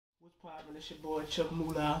Poppin', it's your boy Chuck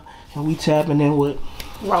Moolah, and we tapping in with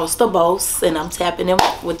Ross the Boss, and I'm tapping in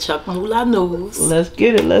with Chuck Moolah News. Let's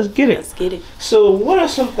get it. Let's get it. So, what are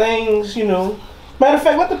some things, matter of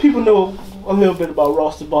fact, let the people know a little bit about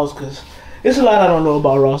Ross the Boss, because it's a lot I don't know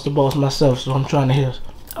about Ross the Boss myself, so I'm trying to hear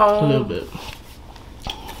a little bit.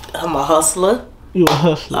 I'm a hustler. You a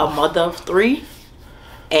hustler. A mother of 3.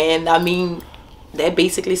 And I mean, that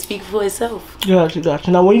basically speaks for itself.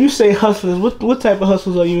 Gotcha. Now, when you say hustlers, what type of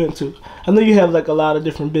hustles are you into? I know you have like a lot of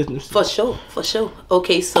different businesses. For sure.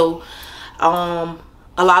 Okay, so a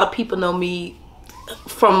lot of people know me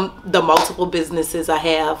from the multiple businesses I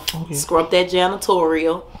have. Okay. Scrub That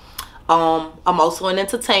Janitorial. I'm also an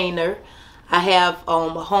entertainer. I have a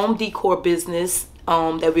home decor business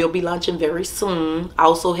that we'll be launching very soon. I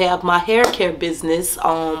also have my hair care business with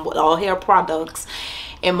all hair products.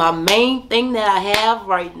 And my main thing that I have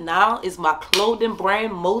right now is my clothing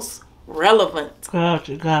brand, Most Relevant.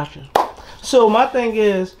 Gotcha. So my thing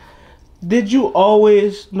is, did you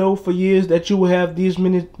always know for years that you would have this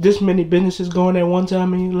many businesses going at one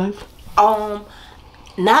time in your life?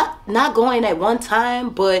 Not going at one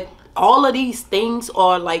time, but all of these things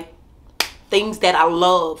are like things that I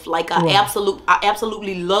love. Like I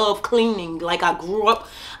absolutely love cleaning. Like I grew up,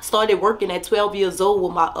 started working at 12 years old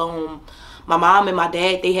with my mom and my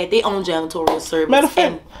dad. They had their own janitorial service. Matter of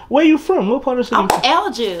fact, where you from? What part of the city? I'm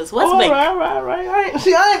Algiers, West Bank. Right.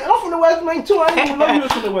 I'm from the West Bank too. I didn't even know you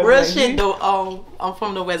was from the West Bank. Real shit though. I'm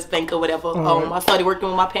from the West Bank or whatever. I started working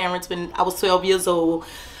with my parents when I was 12 years old.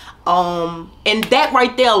 And that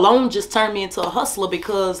right there alone just turned me into a hustler,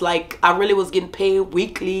 because like I really was getting paid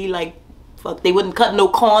weekly. Like fuck, they wouldn't cut no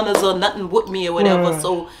corners or nothing with me or whatever. Right.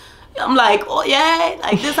 So I'm like, oh yeah,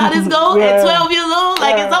 like this how this go at 12 years old,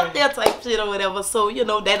 like it's up there type shit or whatever. So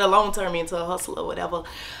that alone turned me into a hustler or whatever.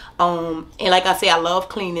 And like I say, I love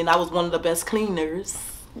cleaning. I was one of the best cleaners.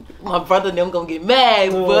 My brother and them gonna get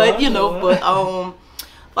mad, but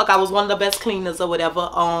fuck, I was one of the best cleaners or whatever.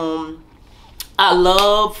 I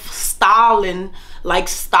love styling, like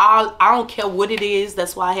style. I don't care what it is.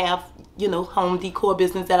 That's why I have home decor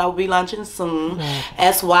business that I'll be launching soon.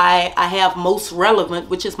 That's why I have Most Relevant,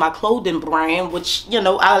 which is my clothing brand, which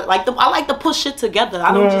I like to push shit together.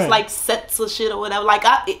 I don't just like sets of shit or whatever. Like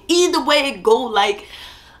either way it go, like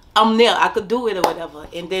I'm there. I could do it or whatever.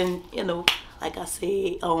 And then like I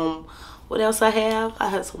said, what else I have? I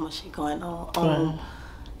had so much shit going on.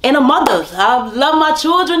 And a mother. I love my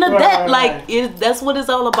children to death. That's what it's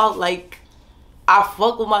all about. Like I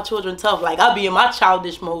fuck with my children tough. Like I be in my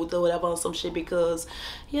childish mode or whatever on some shit, because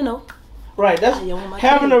right, that's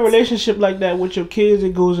having a relationship like that with your kids.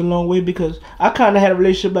 It goes a long way, because I kind of had a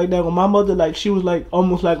relationship like that with my mother. Like she was like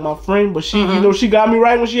almost like my friend, but she she got me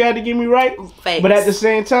right when she had to get me right. Thanks. But at the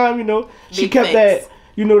same time, she kept that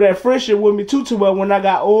that friendship with me too. To where when I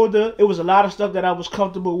got older, it was a lot of stuff that I was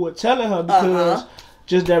comfortable with telling her, because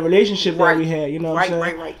just that relationship that we had, what I'm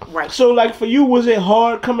saying? Right. So, like, for you, was it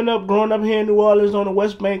hard growing up here in New Orleans on the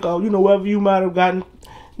West Bank, or, wherever you might have gotten,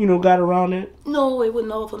 got around it? No, it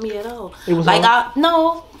wasn't hard for me at all. It was like,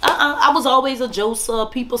 I was always a Joseph,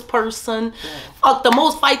 people's person. Fuck, the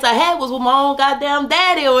most fights I had was with my own goddamn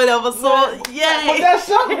daddy or whatever, so, yeah. But that's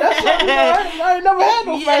something, I ain't never had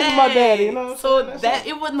no fights with my daddy, So,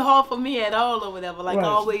 it wasn't hard for me at all or whatever. Like, I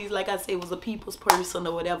always, like I say, was a people's person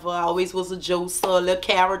or whatever. I always was a Joseph, a little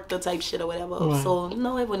character type shit or whatever. Right. So,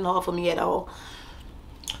 no, it wasn't hard for me at all.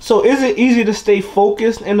 So, is it easy to stay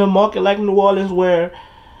focused in a market like New Orleans where,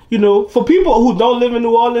 for people who don't live in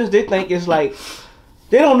New Orleans, they think it's like,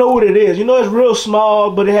 they don't know what it is. It's real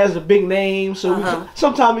small, but it has a big name. So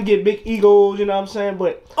sometimes we get big egos, you know what I'm saying?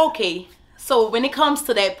 But okay, so when it comes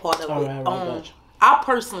to that part of it, I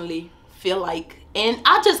personally feel like, and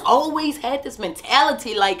I just always had this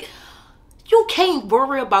mentality, like, you can't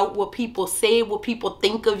worry about what people say, what people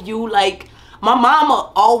think of you. Like, my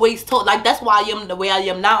mama always told, like, that's why I am the way I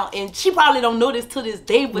am now. And she probably don't know this to this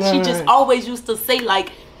day, but she just always used to say,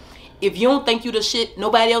 like, if you don't think you the shit,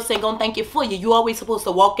 nobody else ain't gonna think it for you. You always supposed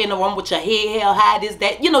to walk in the room with your head held high, this,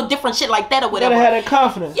 that, different shit like that or whatever. You gotta have that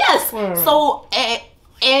confidence. Yes. So,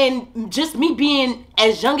 and just me being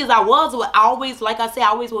as young as I was, I always, like I said, I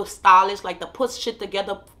always was stylish, like to put shit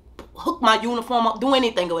together, hook my uniform up, do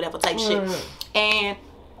anything or whatever type shit. And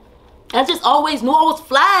I just always knew I was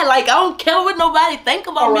fly. Like, I don't care what nobody think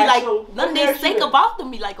about me. Like, so nothing they think about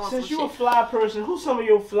me. Like, on since some you shit. A fly person, who's some of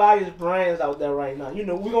your flyest brands out there right now?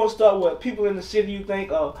 We're going to start with people in the city you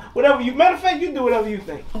think of. Whatever you, matter of fact, you do whatever you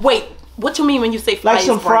think. Wait, what you mean when you say fly? Like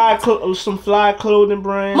some fly clothing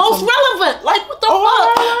brands. Most relevant. Like, what the fuck?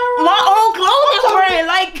 Right. My own clothing brand.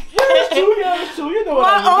 Like, yeah, that's true.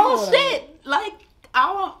 My own shit. Like,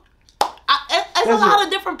 I don't. it's a lot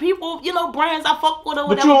of different people, you know, brands I fuck with or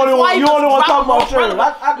whatever. But you only want to talk about yours.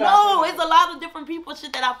 No, it's a lot of different people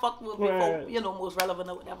shit that I fuck with before, you know, most relevant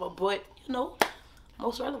or whatever. But, you know,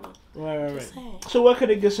 most relevant. Right. So where could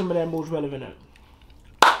they get some of that most relevant at?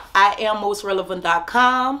 I am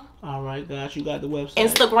mostrelevant.com. All right, guys, you got the website.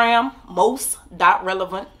 Instagram,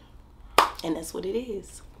 most.relevant. And that's what it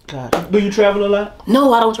is. God. Do you travel a lot?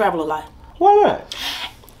 No, I don't travel a lot. Why not?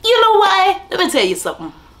 You know why? Let me tell you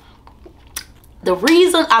something. The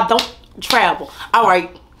reason I don't travel. All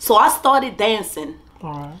right. So I started dancing.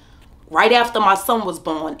 All right. Right after my son was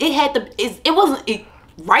born. It wasn't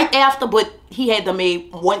right after, but he had to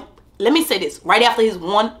make one. Let me say this. Right after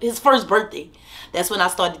his first birthday. That's when I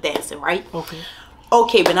started dancing, right?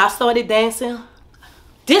 Okay, when I started dancing,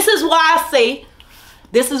 this is why I say,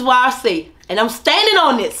 and I'm standing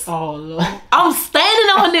on this. Oh, Lord. I'm standing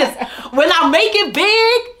on this. When I make it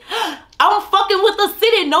big, I'm fucking with the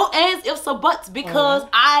city. No ands, ifs, or buts. Because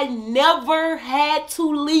I never had to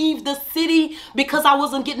leave the city because I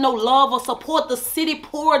wasn't getting no love or support. The city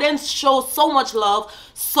poured and showed so much love,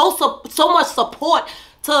 so much support.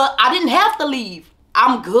 I didn't have to leave.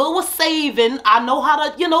 I'm good with saving. I know how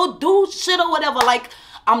to, you know, do shit or whatever. Like,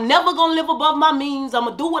 I'm never going to live above my means. I'm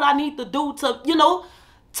going to do what I need to do to, you know,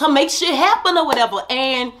 to make shit happen or whatever.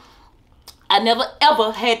 And I never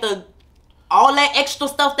ever had to, all that extra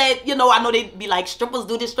stuff that, you know, I know they'd be like, strippers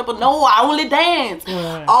do this, stripper. No, I only dance.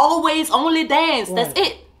 Right. Always only dance. Right. That's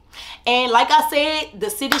it. And like I said, the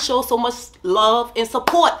city shows so much love and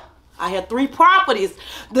support. I had 3 properties.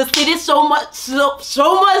 The city so much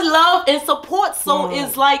love and support. So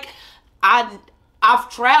it's like I've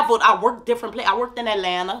traveled. I worked different places. I worked in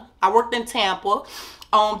Atlanta. I worked in Tampa.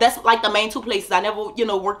 That's like the main 2 places. I never, you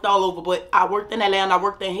know, worked all over. But I worked in Atlanta. I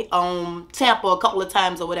worked in Tampa a couple of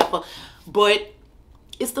times or whatever. But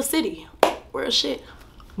it's the city. Real shit.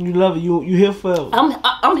 You love it. You here forever.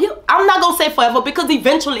 I'm here. I'm not gonna say forever because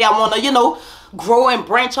eventually I wanna, you know, grow and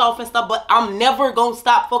branch off and stuff, but I'm never gonna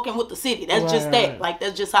stop fucking with the city. That's just that. Like,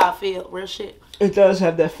 that's just how I feel. Real shit. It does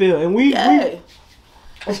have that feel. And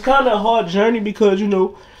it's kind of a hard journey because, you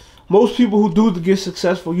know, most people who do get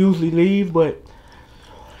successful usually leave, but,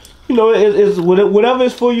 you know, it's whatever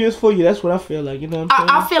is for you is for you. That's what I feel like, you know what I'm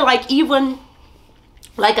saying? I feel like even,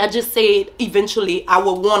 like I just said, eventually I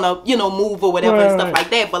would want to, you know, move or whatever and stuff like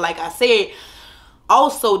that. But like I said,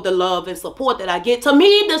 also the love and support that I get. To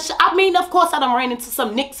me, I mean, of course, I done ran into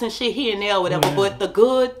some nicks and shit here and there or whatever. But the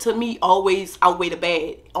good, to me, always outweigh the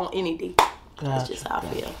bad on any day. That's just how I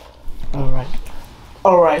feel.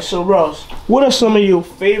 All right. So, Ross, what are some of your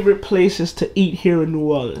favorite places to eat here in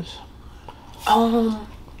New Orleans?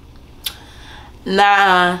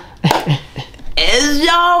 Nah. As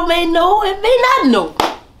y'all may know and may not know,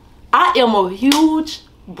 I am a huge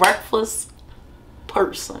breakfast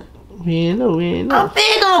person. We ain't know. I'm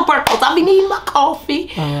big on breakfast. I be eating my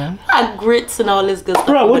coffee, my grits, and all this good stuff.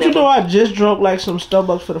 Bro, what you know? I just drunk like some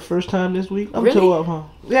Starbucks for the first time this week. I'm too up, huh?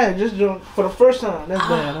 Yeah, just drunk for the first time. That's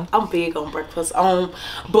bad, huh? I'm big on breakfast.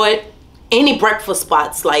 But any breakfast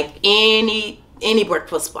spots, like any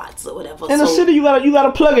breakfast spots or whatever. In the city, you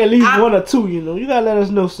gotta plug at least 1 or 2. You know, you gotta let us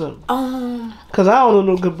know something. Cause I don't know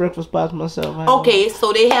no good breakfast spots myself. Okay,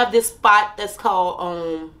 so they have this spot that's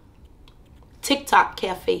called TikTok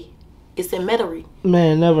Cafe. It's in Metairie.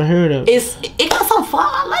 Man, never heard of it. It got some fun.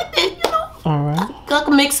 I like that, you know. All right. Got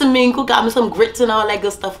to mix and mingle. Got me some grits and all that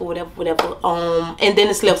good stuff or whatever. And then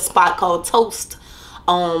this little spot called Toast.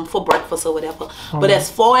 For breakfast or whatever. But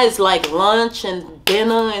as far as like lunch and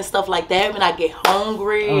dinner and stuff like that, when I get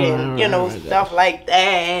hungry and you know stuff like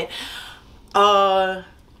that,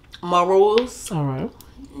 Maros,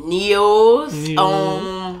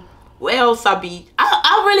 Neos, where else I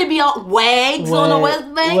really be on Wags on the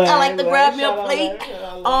West Bank. I like to grab me a plate.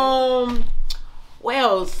 Where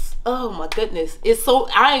else? Oh my goodness, it's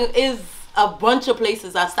a bunch of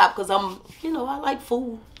places I stop because I'm, you know, I like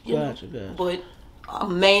food. Gotcha. But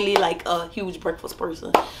I'm mainly like a huge breakfast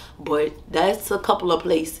person, but that's a couple of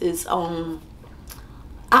places. I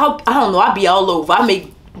don't know. I be all over. I may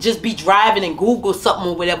just be driving and Google something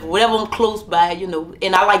or whatever I'm close by, you know.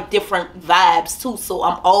 And I like different vibes too, so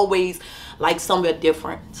I'm always like somewhere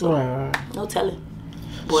different. So no telling.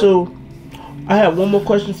 But, so I have one more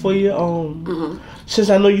question for you. Since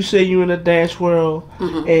I know you say you in the dance world,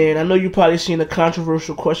 and I know you probably seen a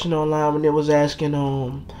controversial question online when they was asking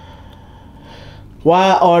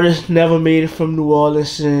why artists never made it from New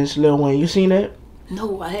Orleans since Lil Wayne. You seen that?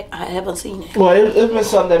 No, I haven't seen it. Well, it's been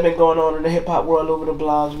something that's been going on in the hip-hop world over the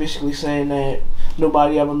blogs, basically saying that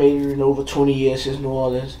nobody ever made it in over 20 years since New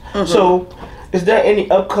Orleans. So, is there any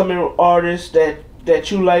upcoming artists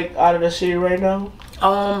that you like out of the city right now?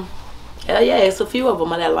 Hell yeah, it's a few of them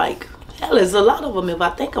that I like. Hell, there's a lot of them if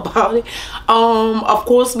I think about it. Of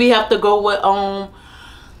course, we have to go with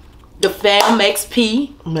the fam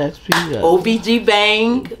XP, yeah. OBG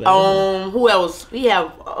Bang. Who else? We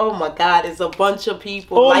have. Oh my God, it's a bunch of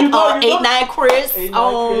people. Oh, like 89 Chris. Chris.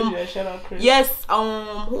 Yeah, shout out Chris. Yes.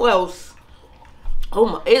 Who else? Oh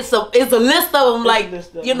my, it's a list of them. Like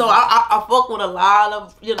you know, I fuck with a lot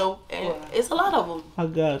of and it's a lot of them. I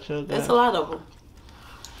got you. It's a lot of them.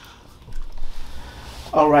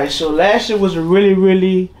 All right, so last year was a really,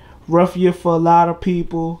 really rough year for a lot of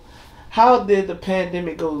people. How did the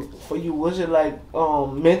pandemic go for you? Was it like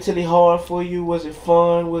mentally hard for you? Was it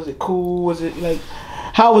fun? Was it cool? Was it like,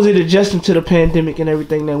 how was it adjusting to the pandemic and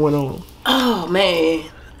everything that went on? Oh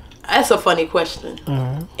man, that's a funny question.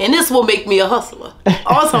 Uh-huh. And this will make me a hustler.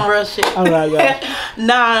 Awesome real shit. All right, yeah.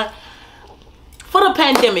 Nah, for the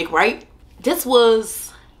pandemic, right? This was.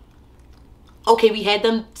 Okay, we had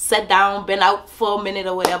them sat down, been out for a minute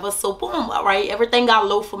or whatever. So boom, all right, everything got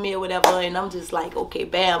low for me or whatever, and I'm just like, okay,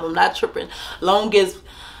 bam, I'm not tripping. Long as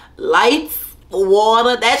lights,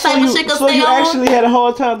 water, that type of shit can stay on. So you actually had a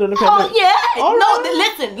hard time during the pandemic? Oh yeah. All no, right.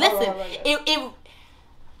 listen.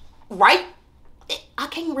 Right. I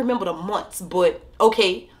can't remember the months, but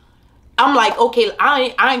okay. I'm like, okay,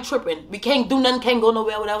 I ain't tripping. We can't do nothing, can't go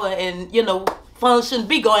nowhere, whatever, and funds shouldn't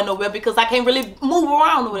be going nowhere because I can't really move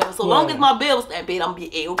around or whatever. So long as my bills stand paid, I'm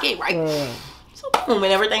be okay, right? So boom, when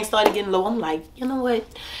everything started getting low, I'm like, you know what?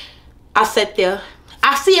 I sat there.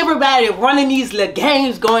 I see everybody running these little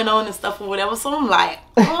games going on and stuff or whatever. So I'm like,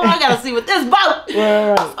 oh, I gotta see what this about.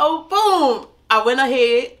 So boom, I went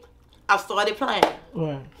ahead. I started playing.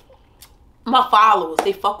 My followers,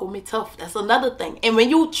 they fuck with me tough. That's another thing. And when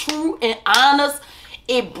you true and honest,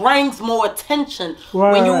 it brings more attention.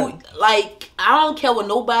 When you like, I don't care what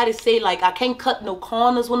nobody say. Like, I can't cut no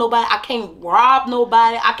corners with nobody. I can't rob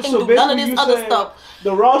nobody. I can't do none of this other stuff.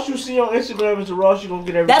 The Ross you see on Instagram is the Ross you gonna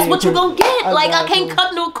get every day. That's what you gonna get. Like, I can't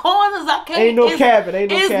cut no corners. I can't. Ain't no capping.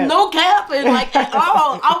 It's no capping. Like at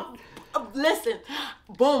all. Listen,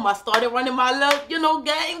 boom. I started running my little,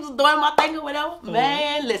 games, doing my thing or whatever.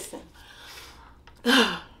 Man, listen.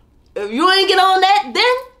 If you ain't get on that,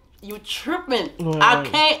 then you tripping. I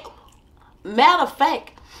can't. Matter of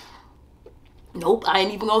fact, nope, I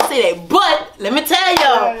ain't even gonna say that. But let me tell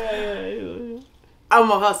y'all,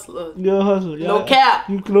 I'm a hustler. You're a hustler. No cap.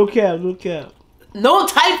 No cap. No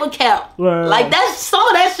type of cap. Like that. Some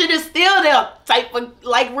of that shit is still there. Type of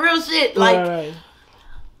like real shit. Like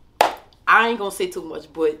I ain't gonna say too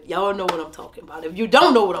much, but y'all know what I'm talking about. If you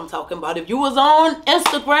don't know what I'm talking about, if you was on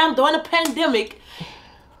Instagram during the pandemic,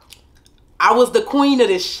 I was the queen of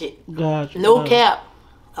this shit. Gotcha. No cap.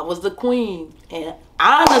 I was the queen. And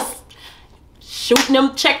honest, shooting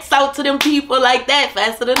them checks out to them people like that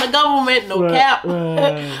faster than the government. No cap.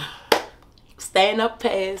 Staying up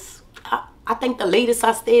past. I think the latest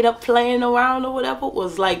I stayed up playing around or whatever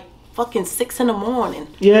was like fucking 6 in the morning.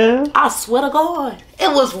 Yeah. I swear to God. It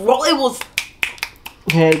was.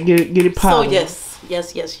 Hey, get it popping. So yes.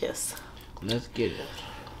 Let's get it.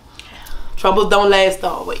 Troubles don't last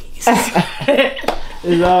always.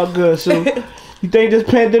 It's all good. So, you think this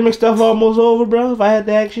pandemic stuff almost over, bro? If I had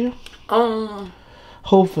to ask you.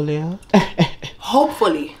 Hopefully, huh?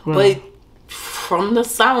 Hopefully, but from the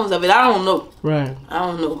sounds of it, I don't know. Right. I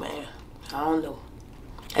don't know, man. I don't know.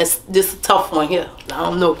 This is a tough one here. I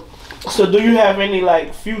don't know. So, do you have any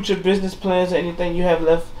like future business plans or anything you have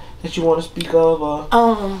left that you want to speak of?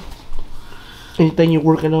 Or anything you're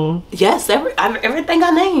working on? Yes, everything I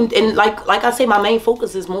named, and like I say, my main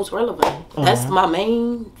focus is most relevant. That's my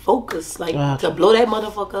main focus, like to blow that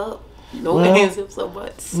motherfucker up. No hands up so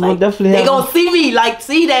much. Like, definitely they gonna see me, like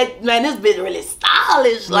see that man. This bitch really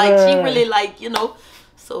stylish. Like she really like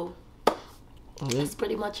So that's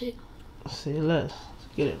pretty much it. Say less.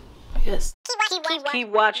 Let's get it. Yes. Keep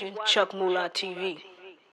watching Chuck Moolah TV.